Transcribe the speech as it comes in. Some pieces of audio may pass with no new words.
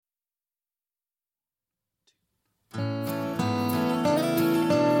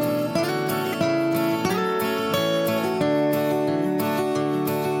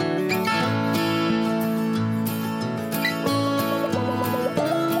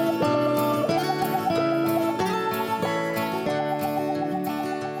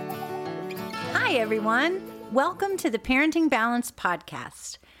everyone. Welcome to the Parenting Balance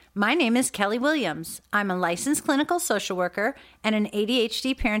Podcast. My name is Kelly Williams. I'm a licensed clinical social worker and an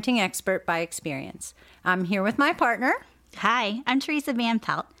ADHD parenting expert by experience. I'm here with my partner. Hi, I'm Teresa Van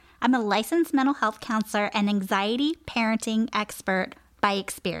Pelt. I'm a licensed mental health counselor and anxiety parenting expert by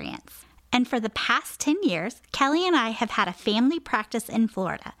experience. And for the past 10 years, Kelly and I have had a family practice in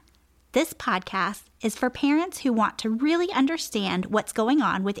Florida. This podcast is for parents who want to really understand what's going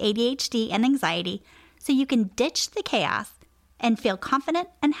on with ADHD and anxiety so you can ditch the chaos and feel confident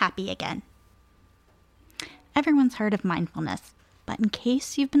and happy again. Everyone's heard of mindfulness, but in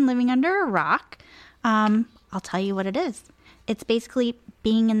case you've been living under a rock, I'll tell you what it is. It's basically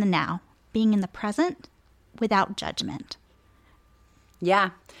being in the now, being in the present without judgment.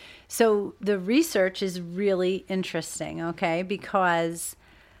 Yeah. So the research is really interesting, okay? Because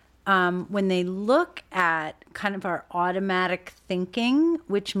when they look at kind of our automatic thinking,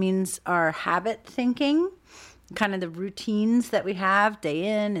 which means our habit thinking, kind of the routines that we have day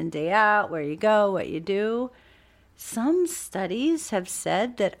in and day out, where you go, what you do, some studies have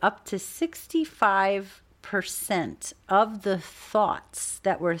said that up to 65% of the thoughts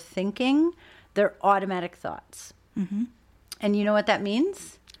that we're thinking, they're automatic thoughts. Mm-hmm. And you know what that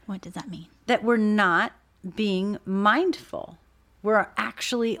means? What does that mean? That we're not being mindful. We're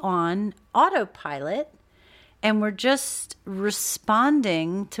actually on autopilot and we're just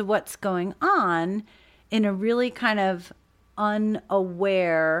responding to what's going on in a really kind of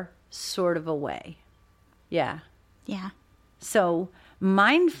unaware sort of a way. Yeah. Yeah. So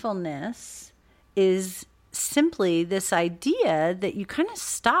mindfulness is simply this idea that you kind of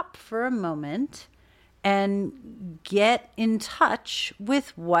stop for a moment and get in touch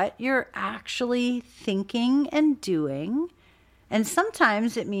with what you're actually thinking and doing. And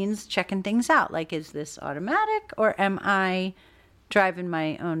sometimes it means checking things out. Like, is this automatic or am I driving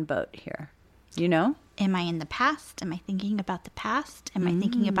my own boat here? You know? Am I in the past? Am I thinking about the past? Am I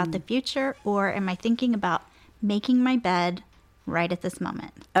thinking about the future? Or am I thinking about making my bed right at this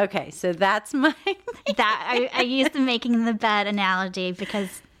moment? Okay, so that's my... I used the making the bed analogy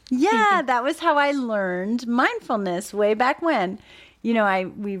because... Yeah, that was how I learned mindfulness way back when. You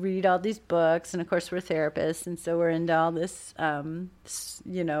know, we read all these books, and of course we're therapists, and so we're into all this,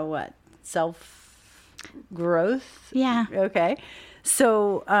 self-growth. Yeah. Okay.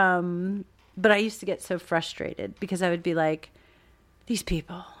 So, but I used to get so frustrated because I would be like, these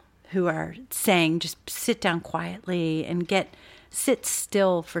people who are saying just sit down quietly and sit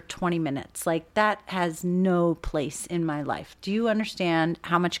still for 20 minutes. Like, that has no place in my life. Do you understand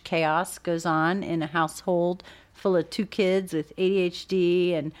how much chaos goes on in a household full of 2 kids with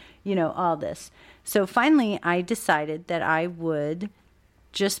ADHD and, all this? So finally, I decided that I would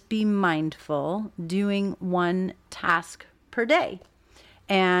just be mindful doing one task per day.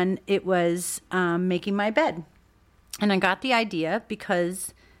 And it was making my bed. And I got the idea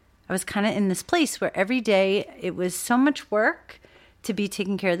because I was kind of in this place where every day it was so much work to be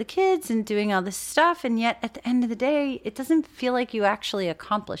taking care of the kids and doing all this stuff. And yet at the end of the day, it doesn't feel like you actually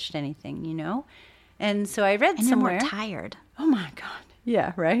accomplished anything, And so I read somewhere. And you're more tired. Oh my God.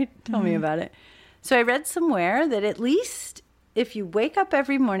 Yeah, right? Tell me about it. So I read somewhere that at least if you wake up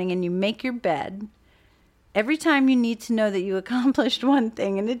every morning and you make your bed, every time you need to know that you accomplished one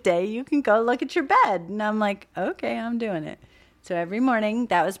thing in a day, you can go look at your bed. And I'm like, okay, I'm doing it. So every morning,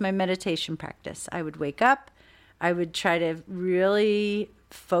 that was my meditation practice. I would wake up. I would try to really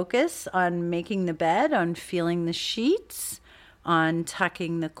focus on making the bed, on feeling the sheets, on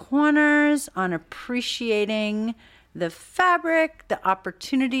tucking the corners, on appreciating the fabric, the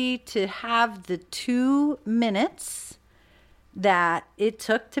opportunity to have the 2 minutes that it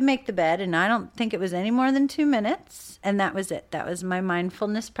took to make the bed. And I don't think it was any more than 2 minutes. And that was it. That was my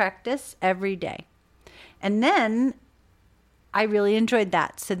mindfulness practice every day. And then I really enjoyed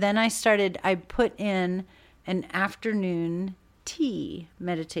that. So then I put in an afternoon tea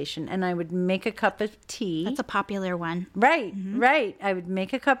meditation, and I would make a cup of tea. That's a popular one. Right, right. I would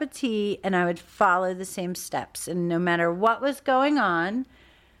make a cup of tea and I would follow the same steps. And no matter what was going on,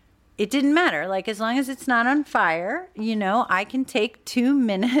 it didn't matter. Like, as long as it's not on fire, I can take 2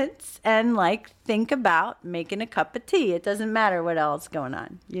 minutes and think about making a cup of tea. It doesn't matter what else is going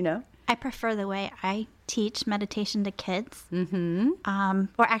on, I prefer the way I teach meditation to kids.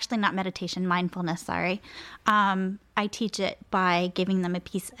 Or actually not meditation, mindfulness, sorry. I teach it by giving them a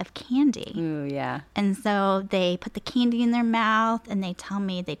piece of candy. Ooh, yeah. And so they put the candy in their mouth and they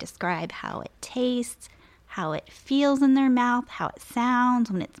describe how it tastes, how it feels in their mouth, how it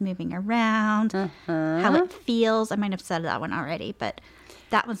sounds when it's moving around, how it feels. I might have said that one already, but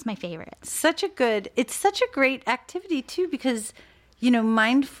that was my favorite. It's such a great activity too, because,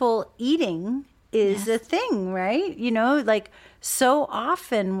 mindful eating is a thing, right? You know, like so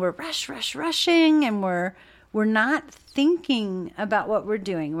often we're rushing and we're not thinking about what we're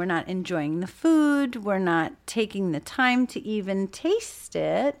doing. We're not enjoying the food. We're not taking the time to even taste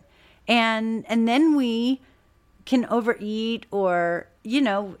it. And then we can overeat or, you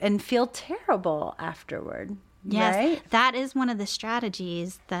know, and feel terrible afterward. Yes, right? That is one of the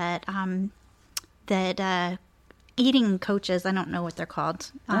strategies that eating coaches, I don't know what they're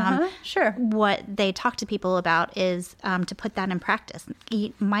called. Sure. What they talk to people about is to put that in practice.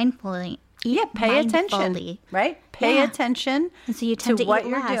 Eat mindfully. Pay attention, right? Pay attention and so you tend to what eat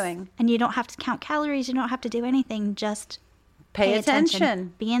you're less, doing. And you don't have to count calories. You don't have to do anything. Just pay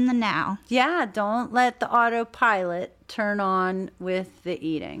attention. Be in the now. Yeah, don't let the autopilot turn on with the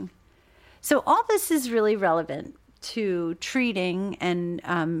eating. So all this is really relevant to treating and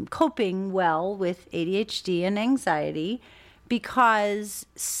coping well with ADHD and anxiety, because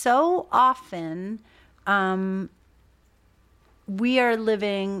so often we are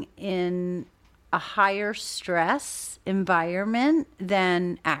living in a higher stress environment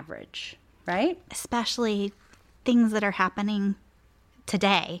than average, right? Especially things that are happening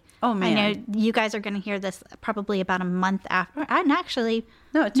today. Oh, man. I know you guys are going to hear this probably about a month after. And actually,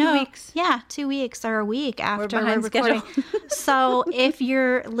 2 weeks. Yeah, 2 weeks or a week after we're behind recording. schedule. So if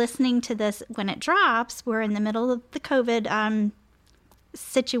you're listening to this when it drops, we're in the middle of the COVID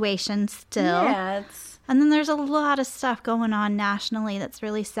situation still. Yeah, and then there's a lot of stuff going on nationally that's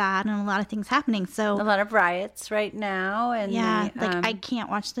really sad, and a lot of things happening. So a lot of riots right now, and I can't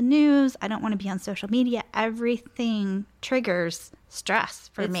watch the news. I don't want to be on social media. Everything triggers stress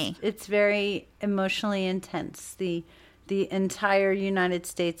for me. It's very emotionally intense. The entire United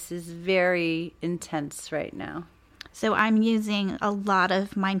States is very intense right now. So I'm using a lot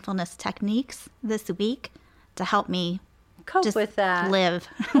of mindfulness techniques this week to help me cope with that. Live.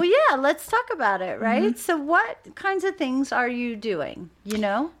 Well, yeah, let's talk about it, right? Mm-hmm. So what kinds of things are you doing, you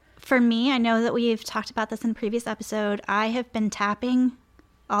know? For me, I know that we've talked about this in a previous episode. I have been tapping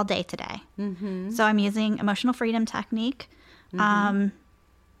all day today. Mm-hmm. So I'm using emotional freedom technique. Mm-hmm.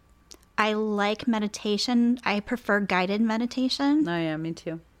 I like meditation. I prefer guided meditation. Oh, yeah, me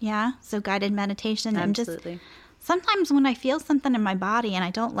too. Yeah, so guided meditation. Absolutely. And just sometimes when I feel something in my body and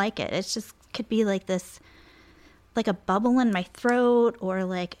I don't like it, it's just could be like this, like a bubble in my throat or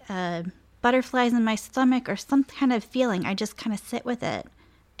like butterflies in my stomach or some kind of feeling. I just kind of sit with it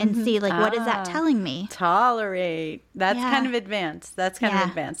and see like, what is that telling me? Tolerate. That's kind of advanced. That's kind of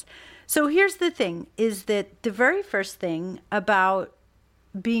advanced. So here's the thing, is that the very first thing about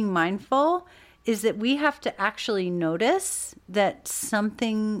being mindful is that we have to actually notice that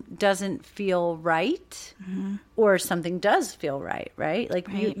something doesn't feel right, or something does feel right? Like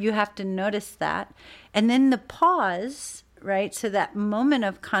you have to notice that. And then the pause, right? So that moment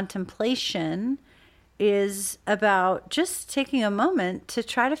of contemplation is about just taking a moment to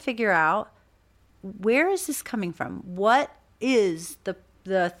try to figure out, where is this coming from? What is the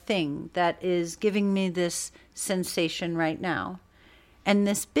thing that is giving me this sensation right now? And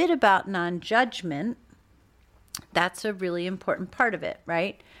this bit about non-judgment, that's a really important part of it,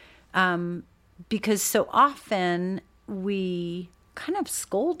 right? Because so often we kind of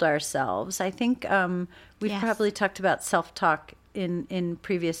scold ourselves. I think we've probably talked about self-talk in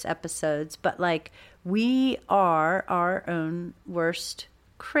previous episodes, but like we are our own worst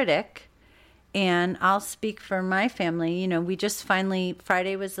critic. And I'll speak for my family. You know, we just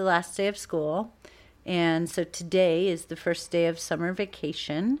Friday was the last day of school. And so today is the first day of summer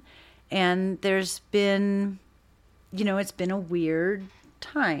vacation. And there's been, it's been a weird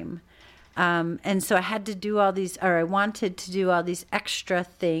time. And so I had to do I wanted to do all these extra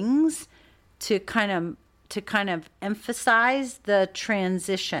things to kind of emphasize the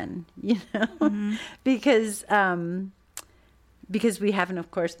transition, because we haven't,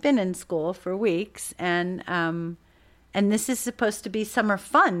 of course, been in school for weeks. And this is supposed to be summer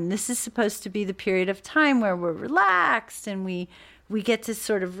fun. This is supposed to be the period of time where we're relaxed and we get to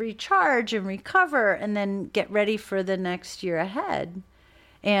sort of recharge and recover and then get ready for the next year ahead.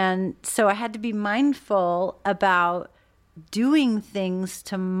 And so I had to be mindful about doing things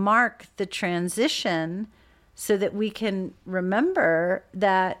to mark the transition so that we can remember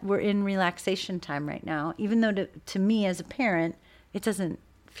that we're in relaxation time right now, even though to me as a parent, it doesn't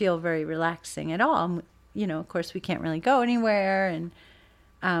feel very relaxing at all. Of course, we can't really go anywhere.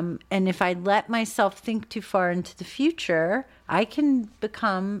 And if I let myself think too far into the future, I can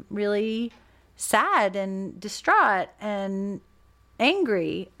become really sad and distraught and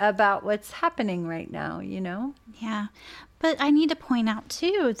angry about what's happening right now, Yeah. But I need to point out,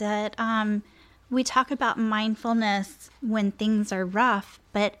 too, that we talk about mindfulness when things are rough,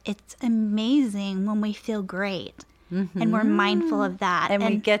 but it's amazing when we feel great. And we're mindful of that. And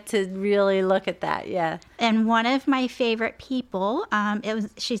we get to really look at that, yeah. And one of my favorite people,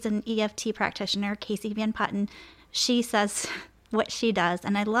 she's an EFT practitioner, Casey Van Putten. She says what she does,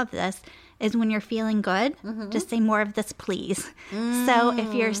 and I love this, is when you're feeling good, just say more of this, please. So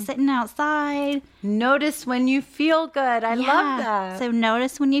if you're sitting outside. Notice when you feel good. I love that. So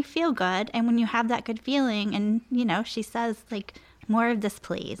notice when you feel good and when you have that good feeling. And, you know, she says, like, more of this,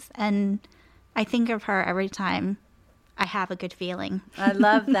 please. And I think of her every time I have a good feeling. I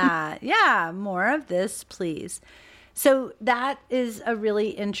love that. Yeah, more of this, please. So that is a really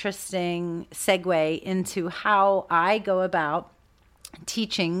interesting segue into how I go about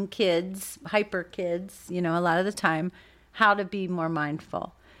teaching kids, hyper kids, you know, a lot of the time, how to be more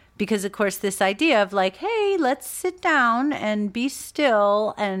mindful. Because, of course, this idea of like, hey, let's sit down and be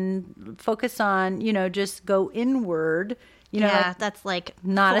still and focus on, you know, just go inward. You know, yeah, that's like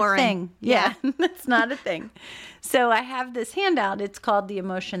not foreign. a thing. Yeah, that's not a thing. So I have this handout. It's called the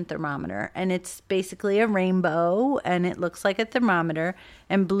emotion thermometer, and it's basically a rainbow, and it looks like a thermometer,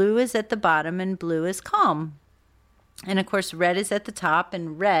 and blue is at the bottom, and blue is calm. And, of course, red is at the top,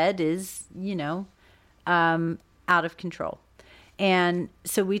 and red is, you know, out of control. And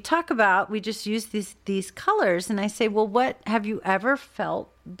so we just use these colors, and I say, well, what have you ever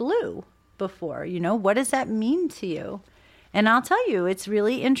felt blue before? You know, what does that mean to you? And I'll tell you, it's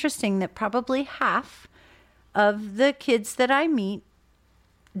really interesting that probably half of the kids that I meet,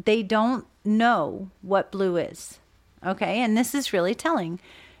 they don't know what blue is. Okay? And this is really telling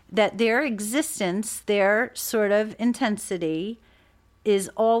that their existence, their sort of intensity is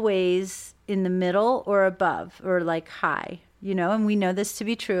always in the middle or above or like high, you know, and we know this to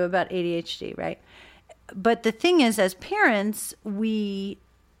be true about ADHD, right? But the thing is, as parents, we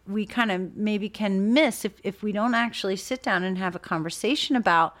kind of maybe can miss if we don't actually sit down and have a conversation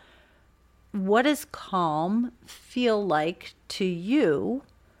about what does calm feel like to you.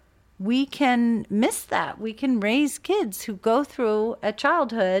 We can miss that. We can raise kids who go through a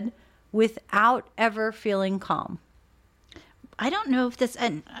childhood without ever feeling calm. I don't know if this,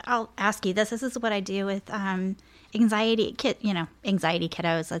 and I'll ask you this. This is what I do with anxiety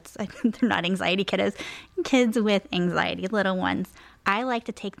kiddos. They're not anxiety kiddos. Kids with anxiety, little ones. I like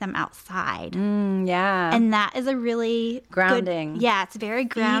to take them outside. Yeah. And that is a really grounding. Yeah, it's very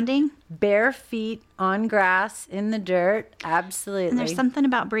grounding. Bare feet on grass in the dirt. Absolutely. And there's something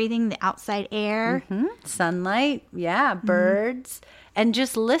about breathing the outside air. Sunlight. Yeah. Birds. And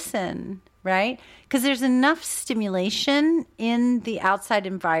just listen, right? Because there's enough stimulation in the outside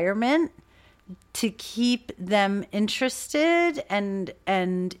environment to keep them interested and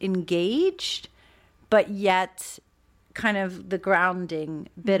engaged, but yet kind of the grounding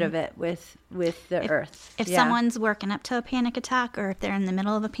bit of it with the earth. If someone's working up to a panic attack, or if they're in the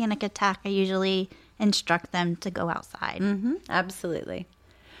middle of a panic attack, I usually instruct them to go outside. Absolutely.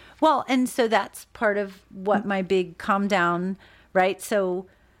 Well, and so that's part of what my big calm down, right? So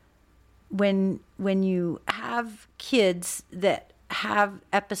when you have kids that have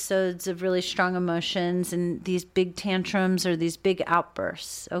episodes of really strong emotions and these big tantrums or these big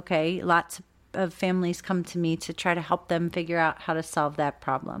outbursts, okay, lots of families come to me to try to help them figure out how to solve that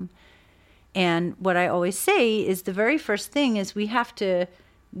problem. And what I always say is the very first thing is we have to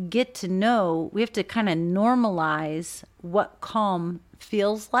get to know, we have to kind of normalize what calm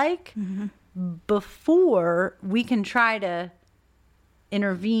feels like before we can try to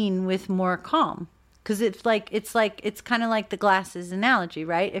intervene with more calm. Because it's kind of like the glasses analogy,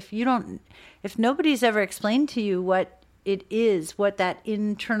 right? If nobody's ever explained to you what it is, what that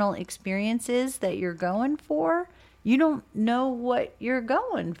internal experience is that you're going for, you don't know what you're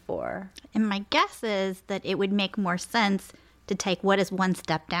going for. And my guess is that it would make more sense to take what does one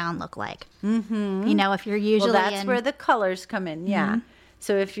step down look like. You know, if you're usually that's where the colors come in. Yeah.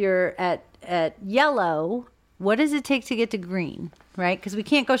 So if you're at yellow, what does it take to get to green, right? Because we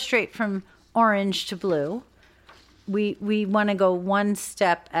can't go straight from orange to blue. We want to go one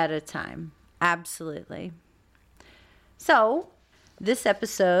step at a time. Absolutely. So this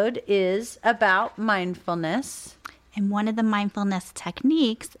episode is about mindfulness. And one of the mindfulness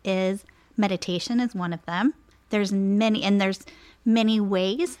techniques is meditation is one of them. There's many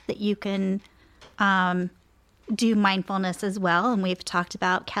ways that you can do mindfulness as well. And we've talked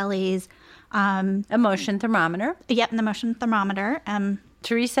about Kelly's emotion thermometer. Yep, the emotion thermometer.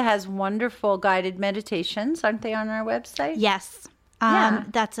 Teresa has wonderful guided meditations. Aren't they on our website? Yes.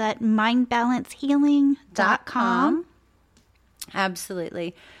 That's at mindbalancehealing.com.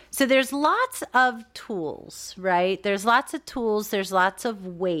 Absolutely. So there's lots of tools, right? There's lots of tools. There's lots of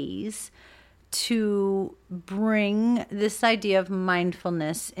ways to bring this idea of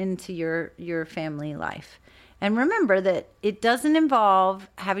mindfulness into your family life. And remember that it doesn't involve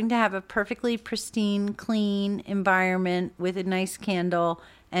having to have a perfectly pristine, clean environment with a nice candle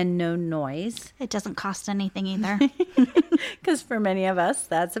and no noise. It doesn't cost anything either. Because for many of us,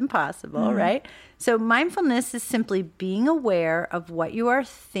 that's impossible, right? So mindfulness is simply being aware of what you are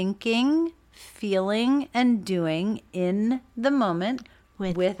thinking, feeling, and doing in the moment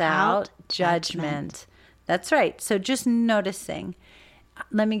without judgment. That's right. So just noticing.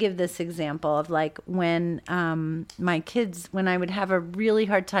 Let me give this example of like when my kids, when I would have a really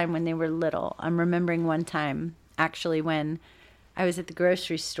hard time when they were little. I'm remembering one time actually when I was at the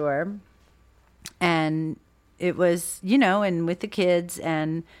grocery store and it was, and with the kids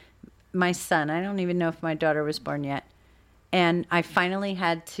and my son. I don't even know if my daughter was born yet. And I finally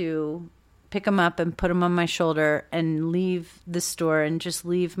had to pick him up and put him on my shoulder and leave the store and just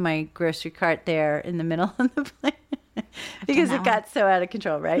leave my grocery cart there in the middle of the place because it got so out of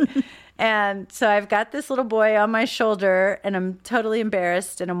control, right? And so I've got this little boy on my shoulder and I'm totally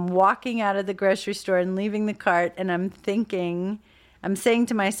embarrassed and I'm walking out of the grocery store and leaving the cart and I'm saying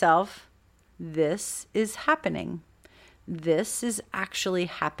to myself, this is happening. This is actually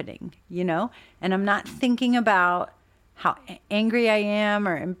happening, and I'm not thinking about how angry I am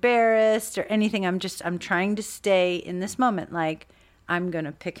or embarrassed or anything. I'm trying to stay in this moment. Like, I'm going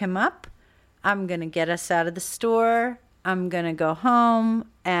to pick him up. I'm going to get us out of the store. I'm going to go home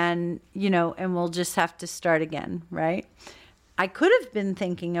and we'll just have to start again, right? I could have been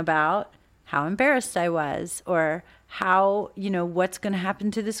thinking about how embarrassed I was or how, what's going to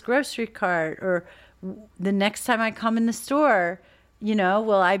happen to this grocery cart or the next time I come in the store,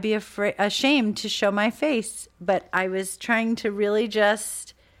 will I be ashamed to show my face? But I was trying to really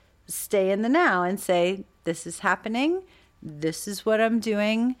just stay in the now and say, this is happening. This is what I'm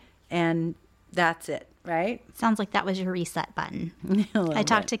doing. And that's it, right? Sounds like that was your reset button. I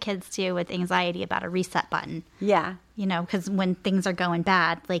talk to kids too with anxiety about a reset button. Yeah. Because when things are going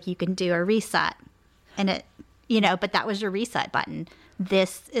bad, like you can do a reset and it, but that was your reset button.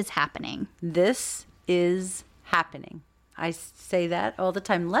 This is happening. This is happening. I say that all the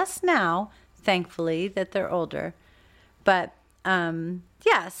time. Less now, thankfully, that they're older. But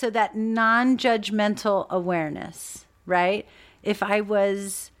so that non-judgmental awareness, right? If I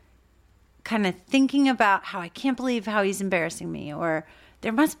was kind of thinking about how I can't believe how he's embarrassing me, or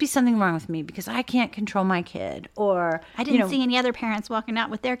there must be something wrong with me because I can't control my kid, or I didn't see any other parents walking out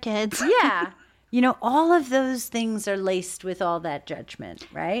with their kids. Yeah. All of those things are laced with all that judgment,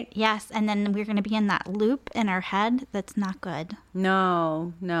 right? Yes, and then we're going to be in that loop in our head that's not good.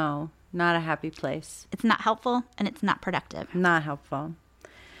 No, not a happy place. It's not helpful and it's not productive. Not helpful.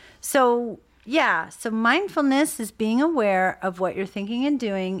 So mindfulness is being aware of what you're thinking and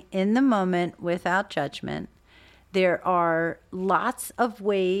doing in the moment without judgment. There are lots of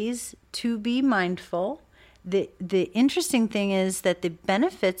ways to be mindful. The interesting thing is that the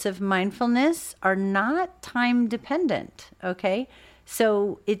benefits of mindfulness are not time dependent, okay?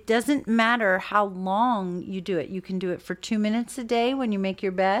 So it doesn't matter how long you do it. You can do it for 2 minutes a day when you make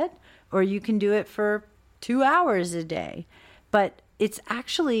your bed, or you can do it for 2 hours a day. But it's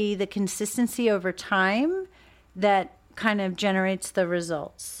actually the consistency over time that kind of generates the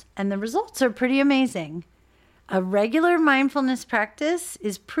results. And the results are pretty amazing. A regular mindfulness practice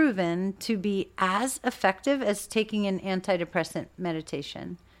is proven to be as effective as taking an antidepressant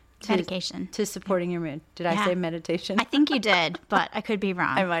medication. To supporting your mood. Did I say meditation? I think you did, but I could be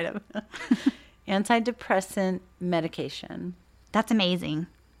wrong. I might have. Antidepressant medication. That's amazing.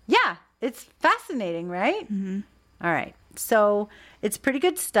 Yeah, it's fascinating, right? Mm-hmm. All right. So it's pretty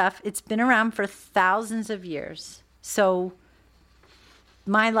good stuff. It's been around for thousands of years. So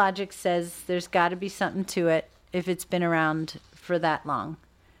my logic says there's got to be something to it if it's been around for that long.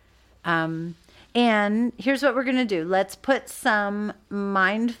 And here's what we're going to do. Let's put some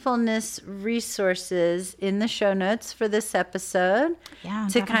mindfulness resources in the show notes for this episode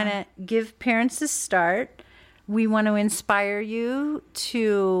to kind of give parents a start. We want to inspire you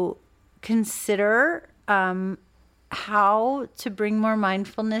to consider how to bring more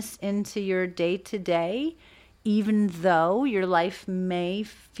mindfulness into your day-to-day, even though your life may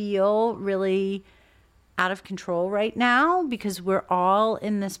feel really out of control right now, because we're all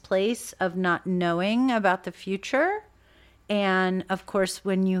in this place of not knowing about the future. And of course,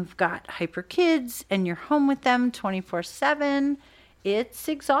 when you've got hyper kids and you're home with them 24/7, it's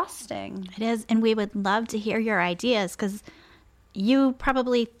exhausting. It is. And we would love to hear your ideas, because you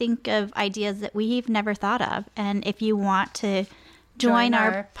probably think of ideas that we've never thought of. And if you want to join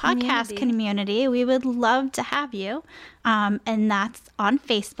our podcast community, we would love to have you. And that's on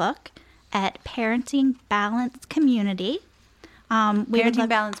Facebook. at Parenting Balance Community. Parenting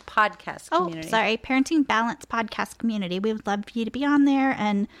Balance Podcast Community. Parenting Balance Podcast Community. We would love for you to be on there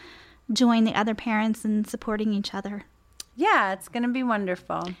and join the other parents in supporting each other. Yeah, it's going to be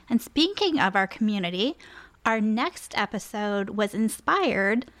wonderful. And speaking of our community, our next episode was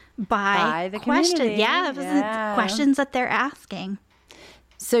inspired by the questions. community. Yeah, it was questions that they're asking.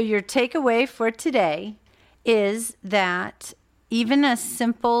 So your takeaway for today is that even a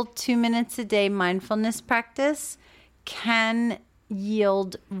simple 2 minutes a day mindfulness practice can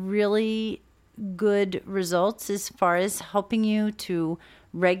yield really good results as far as helping you to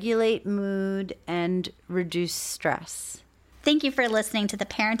regulate mood and reduce stress. Thank you for listening to the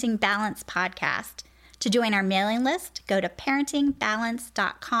Parenting Balance podcast. To join our mailing list, go to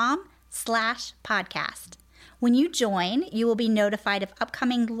parentingbalance.com/podcast. When you join, you will be notified of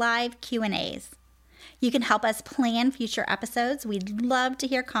upcoming live Q&As. You can help us plan future episodes. We'd love to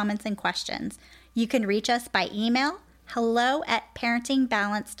hear comments and questions. You can reach us by email,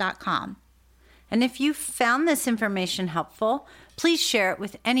 hello@parentingbalance.com. And if you found this information helpful, please share it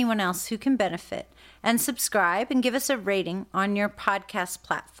with anyone else who can benefit, and subscribe and give us a rating on your podcast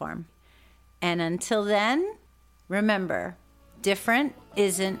platform. And until then, remember, different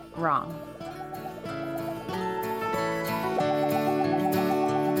isn't wrong.